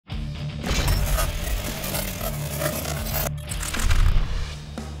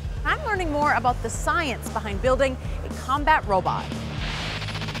more about the science behind building a combat robot.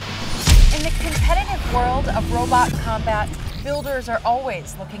 In the competitive world of robot combat, builders are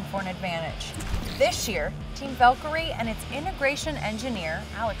always looking for an advantage. This year, Team Valkyrie and its integration engineer,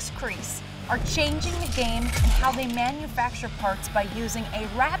 Alex Crease, are changing the game in how they manufacture parts by using a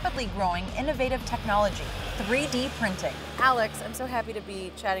rapidly growing innovative technology, 3D printing. Alex, I'm so happy to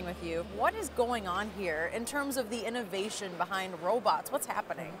be chatting with you. What is going on here in terms of the innovation behind robots? What's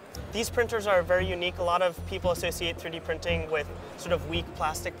happening? These printers are very unique. A lot of people associate 3D printing with sort of weak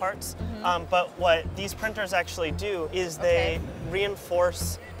plastic parts, but what these printers actually do is they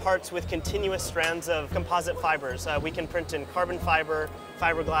reinforce parts with continuous strands of composite fibers. We can print in carbon fiber,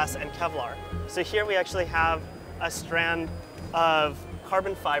 fiberglass, and Kevlar. So here we actually have a strand of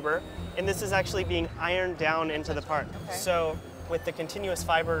carbon fiber, and this is actually being ironed down into the part. So with the continuous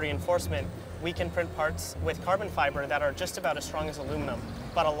fiber reinforcement, we can print parts with carbon fiber that are just about as strong as aluminum,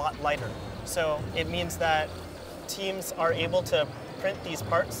 but a lot lighter. So it means that teams are able to print these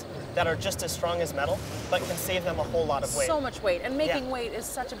parts that are just as strong as metal, but can save them a whole lot of weight. So much weight, and making weight is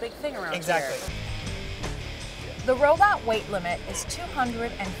such a big thing around Exactly. here. The robot weight limit is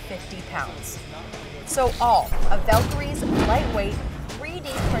 250 pounds. So all of Valkyrie's lightweight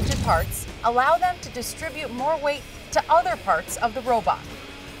 3D printed parts allow them to distribute more weight to other parts of the robot,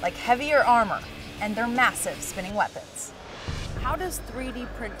 like heavier armor and their massive spinning weapons. How does 3D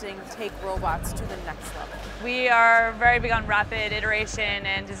printing take robots to the next level? We are very big on rapid iteration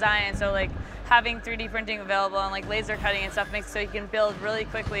and design, so like having 3D printing available and like laser cutting and stuff makes it so you can build really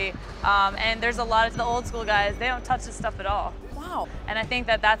quickly. And there's a lot of the old school guys, they don't touch this stuff at all. Wow. And I think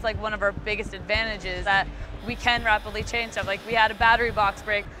that that's like one of our biggest advantages, that we can rapidly change stuff. Like we had a battery box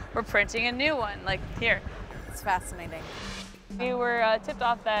break, we're printing a new one, like here. It's fascinating. We were tipped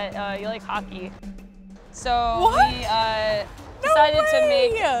off that you like hockey. So we decided to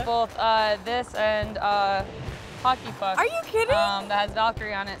make both this and hockey puck. Are you kidding? That has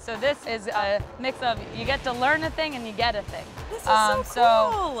Valkyrie on it. So this is a mix of, you get to learn a thing and you get a thing. This is so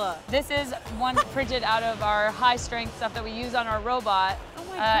cool. This is one printed out of our high strength stuff that we use on our robot. Oh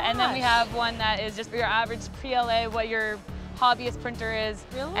my gosh. And then we have one that is just for your average PLA, what your hobbyist printer is.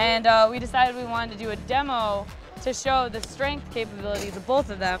 Really? And we decided we wanted to do a demo to show the strength capabilities of both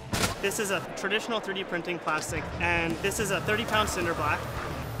of them. This is a traditional 3D printing plastic, and this is a 30-pound cinder block.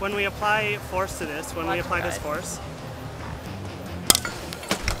 When we apply force to this, when we apply this force,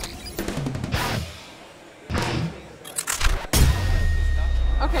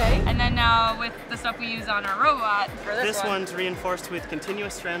 okay. And then now with the stuff we use on our robot, for this one's reinforced with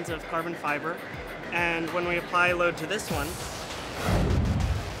continuous strands of carbon fiber, and when we apply load to this one,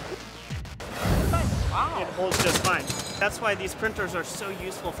 it holds just fine. That's why these printers are so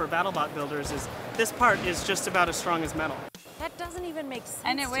useful for BattleBot builders, is this part is just about as strong as metal. That doesn't even make sense.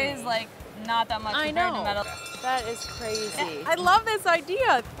 And it weighs like not that much compared to metal. That is crazy. I love this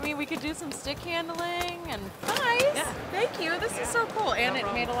idea. I mean, we could do some stick handling and nice. Yeah. Thank you. This is so cool. And it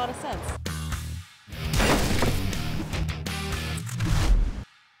made a lot of sense.